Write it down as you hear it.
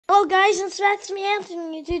Hello guys, it's me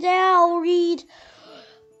Anthony. Today I'll read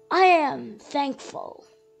I Am Thankful.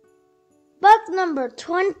 Book number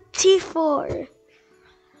 24.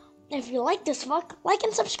 If you like this book, like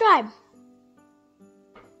and subscribe.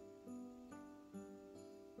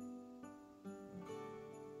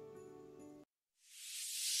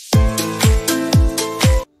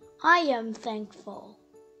 I am thankful.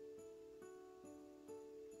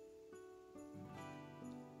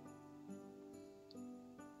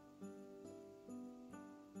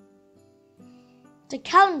 The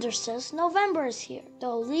calendar says November is here.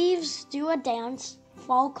 The leaves do a dance,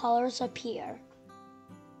 fall colors appear.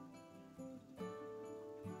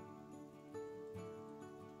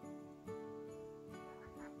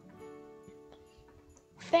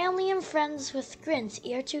 Family and friends with grins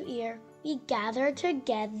ear to ear, we gather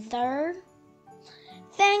together.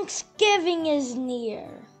 Thanksgiving is near.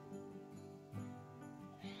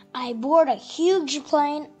 I board a huge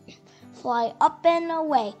plane, fly up and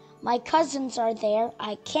away. My cousins are there,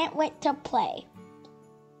 I can't wait to play.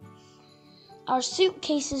 Our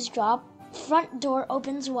suitcases drop, front door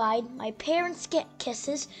opens wide. My parents get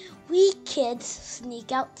kisses, we kids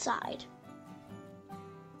sneak outside.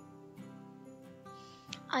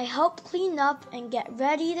 I help clean up and get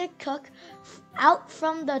ready to cook. Out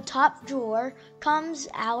from the top drawer comes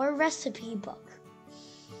our recipe book.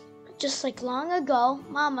 Just like long ago,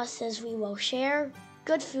 Mama says we will share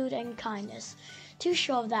good food and kindness to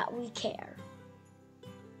show that we care.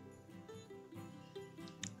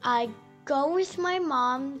 I go with my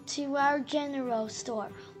mom to our general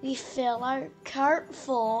store. We fill our cart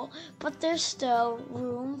full, but there's still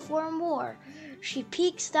room for more. She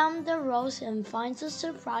peeks down the rows and finds a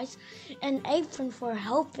surprise, an apron for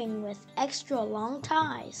helping with extra long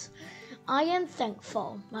ties. I am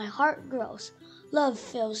thankful, my heart grows. Love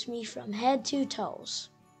fills me from head to toes.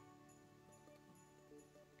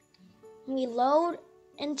 We load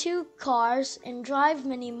into cars and drive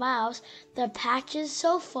many miles. The patch is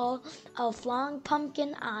so full of long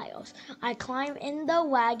pumpkin aisles. I climb in the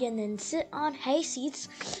wagon and sit on hay seats.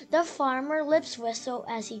 The farmer lips whistle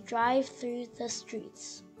as he drives through the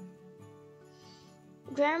streets.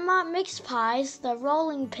 Grandma makes pies, the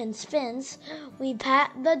rolling pin spins. We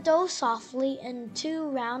pat the dough softly in 2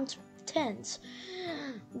 round tins.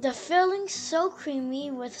 The filling's so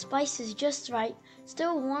creamy with spices just right.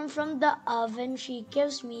 Still warm from the oven, she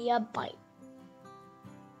gives me a bite.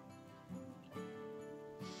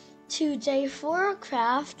 Today for a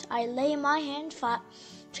craft, I lay my hand flat,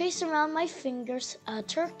 trace around my fingers a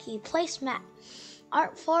turkey placemat.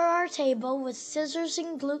 Art for our table with scissors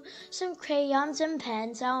and glue, some crayons and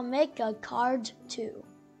pens, I'll make a card too.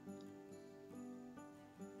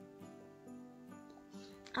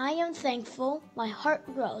 I am thankful, my heart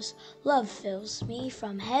grows, love fills me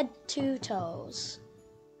from head to toes.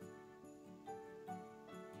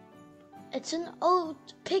 It's an old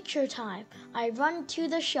picture time. I run to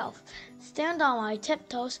the shelf, stand on my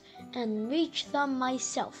tiptoes, and reach them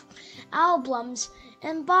myself. Albums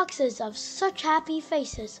and boxes of such happy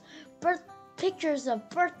faces, pictures of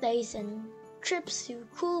birthdays and trips to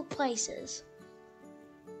cool places.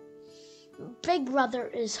 Big brother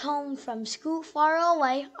is home from school far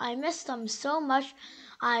away. I miss them so much,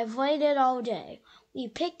 I've waited all day. We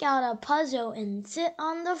pick out a puzzle and sit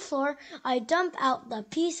on the floor. I dump out the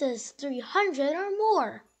pieces, 300 or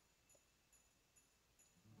more.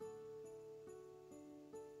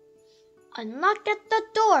 A knock at the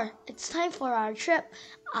door. It's time for our trip.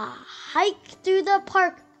 A hike through the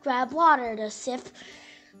park, grab water to sip.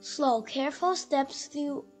 Slow, careful steps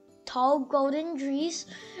through tall golden trees.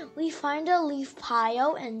 We find a leaf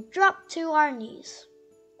pile and drop to our knees.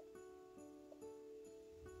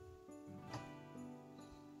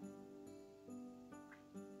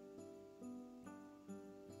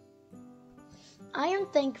 I am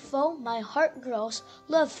thankful, my heart grows,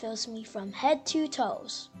 love fills me from head to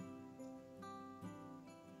toes.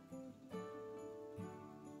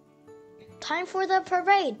 Time for the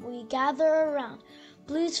parade, we gather around.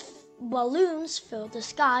 Balloons fill the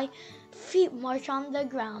sky, feet march on the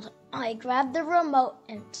ground. I grab the remote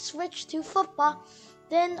and switch to football,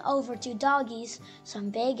 then over to doggies, some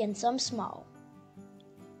big and some small.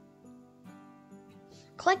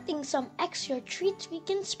 Collecting some extra treats we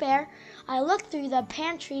can spare, I look through the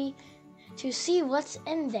pantry to see what's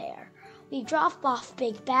in there. We drop off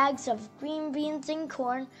big bags of green beans and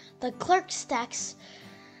corn. The clerk stacks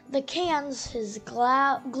the cans, his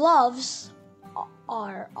gloves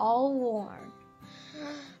are all worn.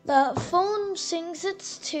 The phone sings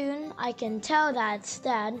its tune, I can tell that's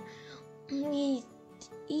Dad. We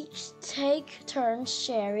each take turns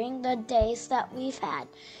sharing the days that we've had.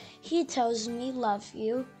 He tells me love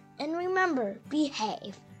you, and remember,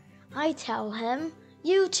 behave. I tell him,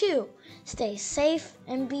 you too, stay safe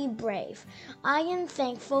and be brave. I am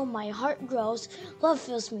thankful, my heart grows, love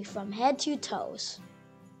fills me from head to toes.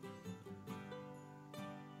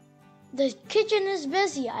 The kitchen is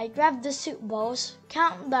busy. I grab the soup bowls,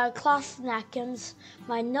 count the cloth napkins,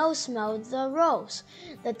 my nose smelled the rose.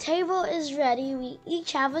 The table is ready, we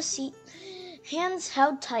each have a seat, hands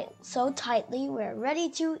held tight, so tightly we're ready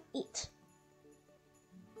to eat.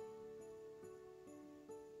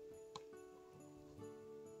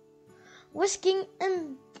 Whisking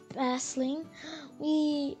and bustling,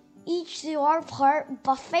 we each do our part,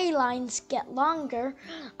 buffet lines get longer,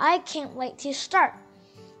 I can't wait to start.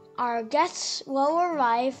 Our guests will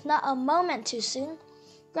arrive, not a moment too soon.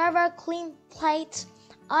 Grab our clean plate,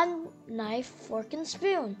 a knife, fork, and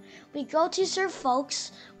spoon. We go to serve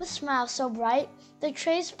folks with smiles so bright, the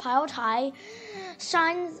trays piled high,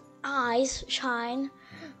 eyes shine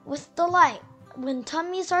with delight. When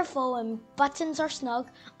tummies are full and buttons are snug,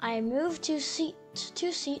 I move to seat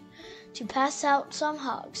to pass out some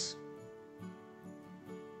hugs.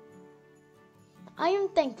 I am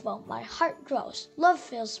thankful, my heart grows, love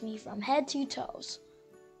fills me from head to toes.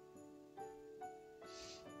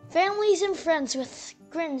 Families and friends with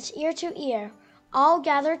grins ear to ear, all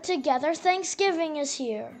gathered together, Thanksgiving is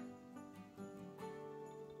here.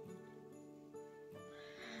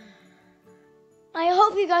 I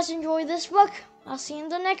hope you guys enjoyed this book. I'll see you in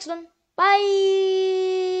the next one. Bye!